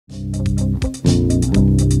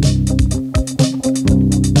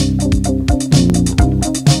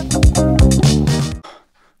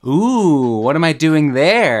what am I doing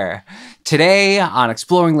there? Today on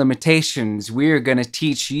Exploring Limitations, we're going to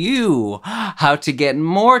teach you how to get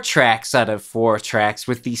more tracks out of 4 tracks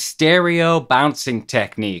with the stereo bouncing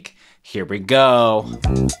technique. Here we go.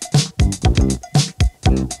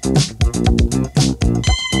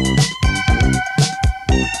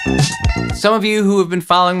 Some of you who have been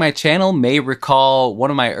following my channel may recall one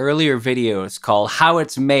of my earlier videos called How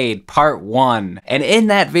It's Made Part 1. And in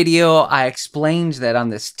that video, I explained that on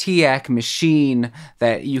this TEAC machine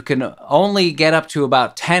that you can only get up to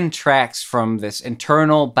about 10 tracks from this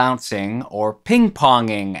internal bouncing, or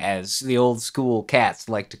ping-ponging as the old school cats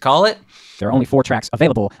like to call it. There are only 4 tracks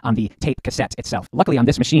available on the tape cassette itself. Luckily on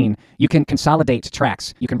this machine, you can consolidate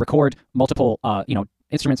tracks. You can record multiple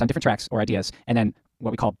instruments on different tracks or ideas, and then what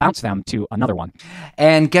we call bounce them to another one.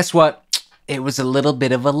 And guess what? It was a little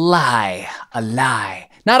bit of a lie. A lie.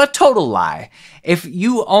 Not a total lie. If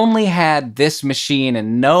you only had this machine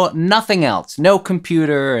and nothing else, no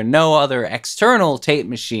computer and no other external tape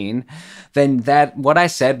machine, then what I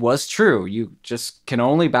said was true. You just can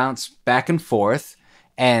only bounce back and forth,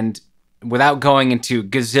 and without going into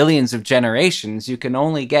gazillions of generations, you can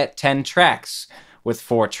only get 10 tracks with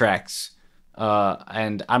 4 tracks.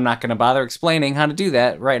 And I'm not going to bother explaining how to do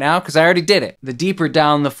that right now because I already did it. The deeper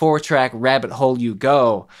down the 4-track rabbit hole you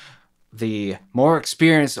go, the more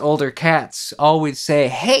experienced older cats always say,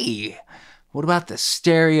 hey, what about the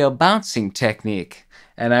stereo bouncing technique?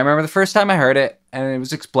 And I remember the first time I heard it and it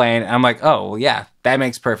was explained, I'm like, oh, well, yeah, that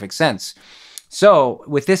makes perfect sense. So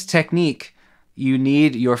with this technique, you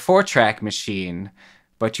need your 4-track machine,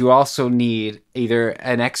 but you also need either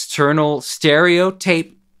an external stereo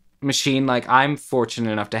tape machine like I'm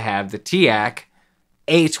fortunate enough to have, the TEAC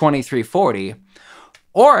A2340,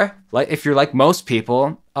 or like if you're like most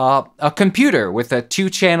people, a computer with a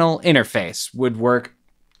 2-channel interface would work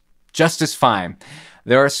just as fine.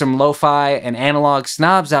 There are some lo-fi and analog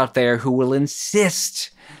snobs out there who will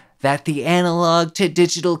insist that the analog to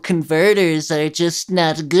digital converters are just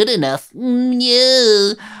not good enough.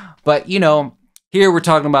 Yeah. But you know, here we're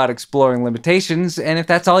talking about exploring limitations, and if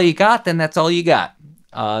that's all you got, then that's all you got.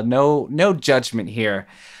 No judgment here.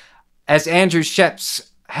 As Andrew Scheps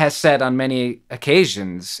has said on many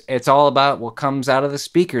occasions, it's all about what comes out of the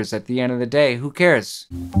speakers at the end of the day. Who cares?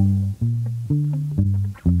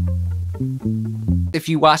 If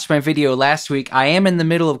you watched my video last week, I am in the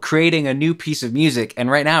middle of creating a new piece of music,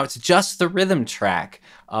 and right now it's just the rhythm track.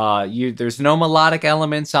 There's no melodic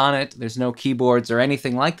elements on it, there's no keyboards or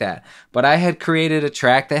anything like that. But I had created a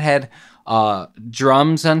track that had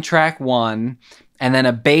drums on track 1, and then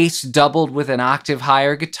a bass doubled with an octave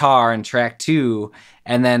higher guitar in track 2,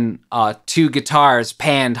 and then 2 guitars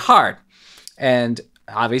panned hard. And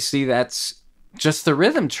obviously that's just the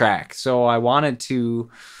rhythm track. So I wanted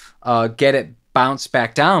to get it bounced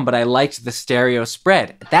back down, but I liked the stereo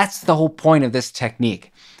spread. That's the whole point of this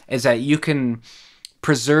technique, is that you can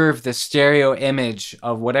preserve the stereo image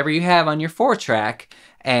of whatever you have on your 4-track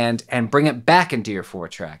and bring it back into your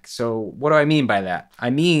 4-track. So what do I mean by that?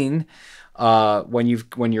 I mean, when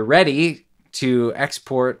you're ready to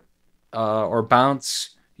export or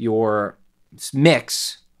bounce your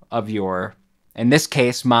mix of your, in this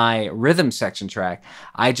case, my rhythm section track,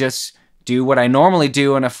 I just do what I normally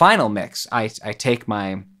do in a final mix. I take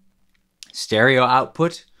my stereo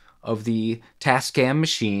output of the Tascam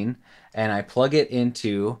machine and I plug it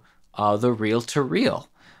into the reel-to-reel,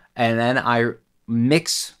 and then I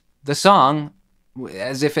mix the song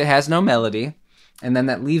as if it has no melody. And then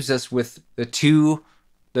that leaves us with the two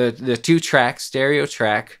track, stereo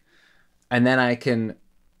track. And then I can,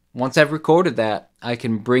 once I've recorded that, I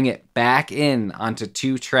can bring it back in onto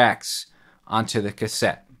 2 tracks onto the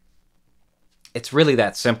cassette. It's really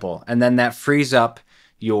that simple. And then that frees up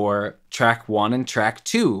your track 1 and track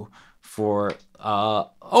 2 for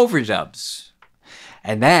overdubs.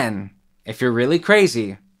 And then, if you're really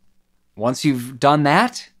crazy, once you've done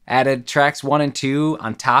that, added tracks 1 and 2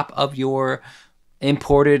 on top of your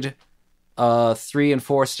imported 3 and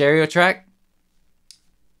 4 stereo track,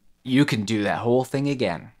 you can do that whole thing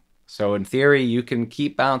again. So in theory, you can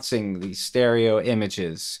keep bouncing these stereo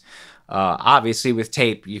images. Obviously with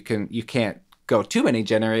tape, you can't go too many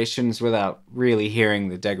generations without really hearing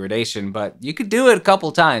the degradation, but you could do it a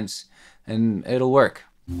couple times and it'll work.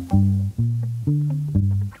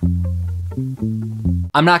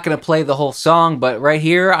 I'm not going to play the whole song, but right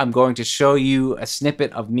here I'm going to show you a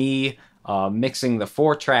snippet of me mixing the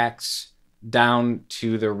 4 tracks down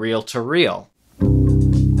to the reel-to-reel.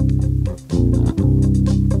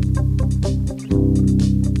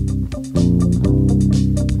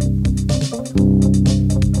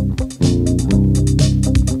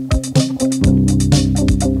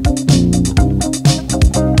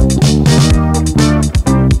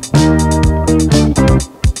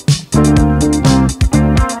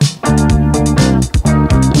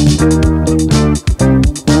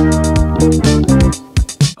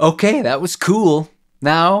 Okay, that was cool.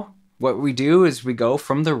 Now, what we do is we go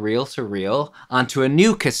from the reel to reel onto a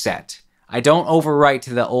new cassette. I don't overwrite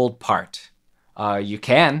the old part. You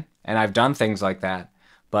can, and I've done things like that.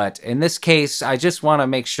 But in this case, I just want to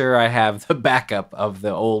make sure I have the backup of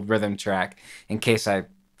the old rhythm track in case I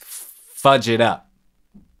fudge it up.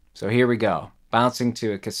 So here we go, bouncing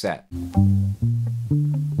to a cassette.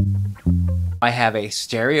 I have a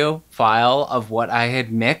stereo file of what I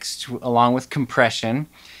had mixed along with compression.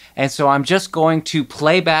 And so I'm just going to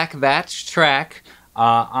play back that track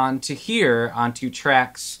onto here, onto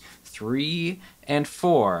tracks 3 and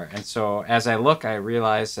 4. And so as I look, I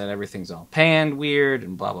realize that everything's all panned weird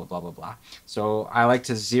and blah, blah, blah, blah, blah. So I like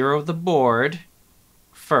to zero the board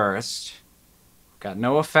first. Got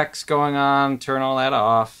no effects going on, turn all that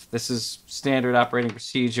off. This is standard operating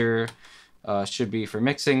procedure. Should be for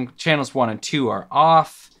mixing. Channels 1 and 2 are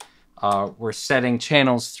off. We're setting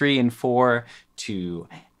channels 3 and 4 to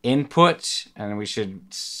input, and we should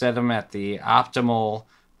set them at the optimal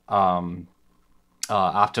optimal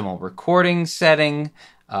recording setting.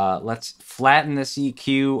 Let's flatten this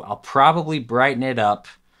EQ. I'll probably brighten it up.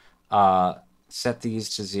 Set these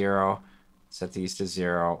to 0. Set these to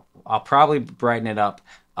 0. I'll probably brighten it up.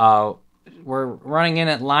 We're running in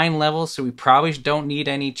at line level, so we probably don't need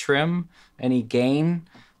any trim, any gain,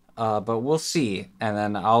 but we'll see. And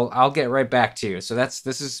then I'll get right back to you. So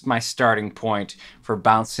this is my starting point for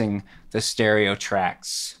bouncing the stereo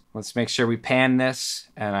tracks. Let's make sure we pan this,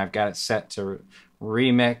 and I've got it set to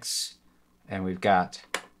remix, and we've got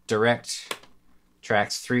direct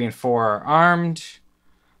tracks 3 and 4 are armed,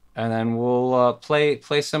 and then we'll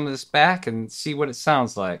play some of this back and see what it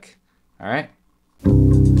sounds like. All right.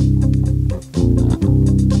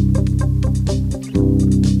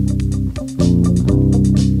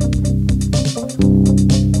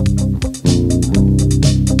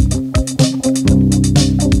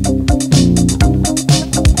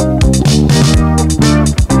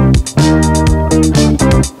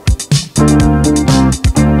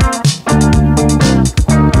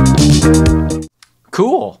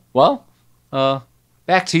 Cool. Well,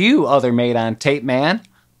 back to you, other mate on tape man.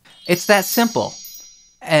 It's that simple.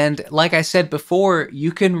 And like I said before,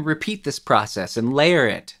 you can repeat this process and layer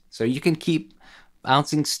it. So you can keep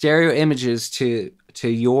bouncing stereo images to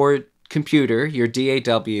your computer, your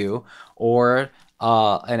DAW, or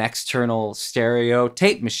an external stereo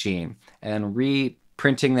tape machine, and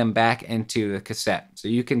reprinting them back into the cassette. So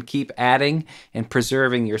you can keep adding and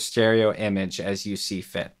preserving your stereo image as you see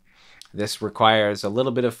fit. This requires a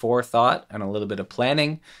little bit of forethought and a little bit of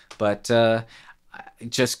planning, but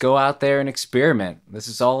just go out there and experiment. This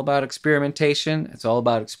is all about experimentation. It's all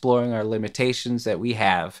about exploring our limitations that we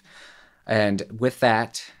have. And with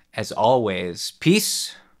that, as always,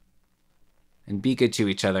 peace and be good to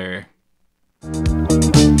each other.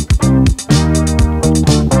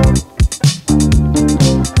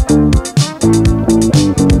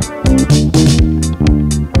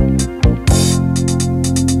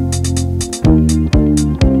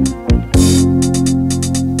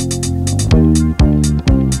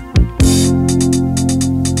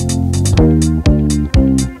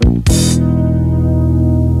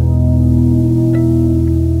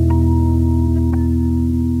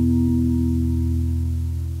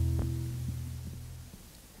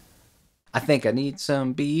 I think I need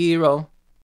some B-roll.